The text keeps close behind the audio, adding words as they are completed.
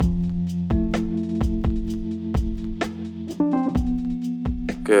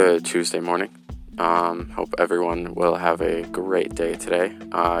Good Tuesday morning. Hope everyone will have a great day today.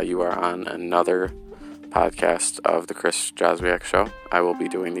 You are on another podcast of the Chris Joswiak Show. I will be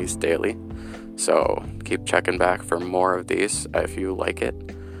doing these daily, so keep checking back for more of these if you like it.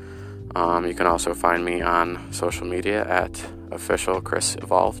 You can also find me on social media at official Chris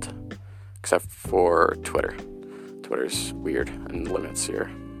Evolved, except for Twitter. Twitter's weird and limits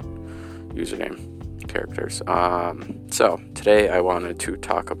your username characters. So today I wanted to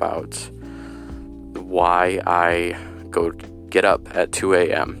talk about why I get up at 2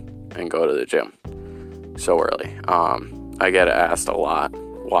 a.m. and go to the gym so early. I get asked a lot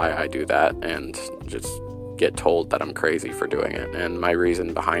why I do that and just get told that I'm crazy for doing it. And my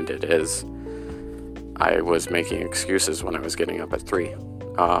reason behind it is I was making excuses when I was getting up at 3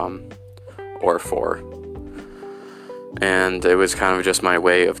 or 4. And it was kind of just my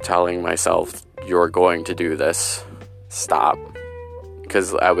way of telling myself, you're going to do this, stop.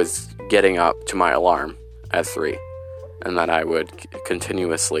 Because I was getting up to my alarm at 3, and then I would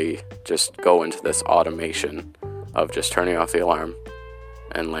continuously just go into this automation of just turning off the alarm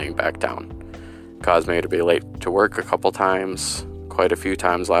and laying back down. Caused me to be late to work a couple times, quite a few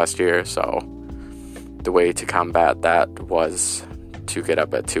times last year, so the way to combat that was to get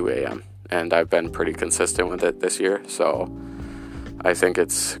up at 2 a.m. And I've been pretty consistent with it this year, so I think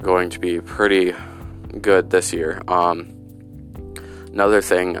it's going to be pretty good this year. Another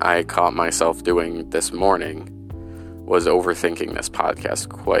thing I caught myself doing this morning was overthinking this podcast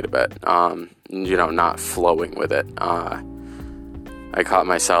quite a bit, not flowing with it. I caught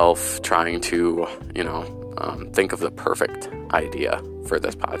myself trying to, think of the perfect idea for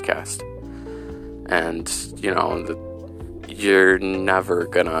this podcast. And, you're never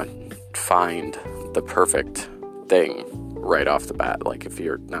gonna find the perfect thing right off the bat, like if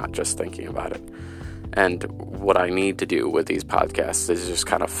you're not just thinking about it. And what I need to do with these podcasts is just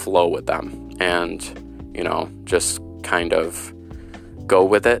kind of flow with them and, just kind of go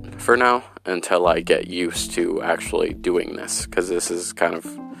with it for now until I get used to actually doing this, because this is kind of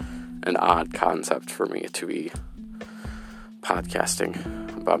an odd concept for me to be podcasting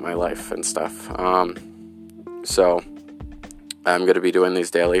about my life and stuff. So I'm going to be doing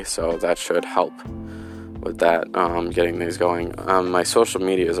these daily, so that should help with that, getting these going. My social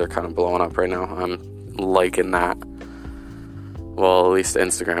medias are kind of blowing up right now. I'm liking that. Well, at least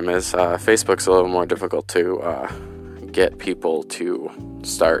Instagram is. Facebook's a little more difficult to get people to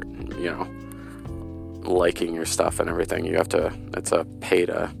start, liking your stuff and everything. It's a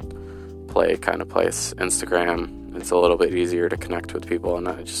pay-to-play kind of place. Instagram, it's a little bit easier to connect with people, and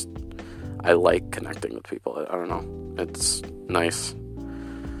I like connecting with people. I don't know. It's nice.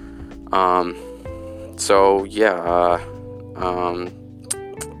 So yeah, I'm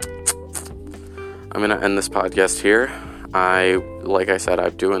going to end this podcast here. Like I said,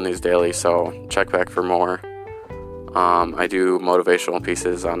 I'm doing these daily, so check back for more. I do motivational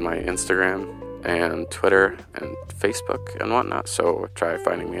pieces on my Instagram and Twitter and Facebook and whatnot, so try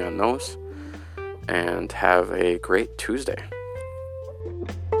finding me on those. And have a great Tuesday.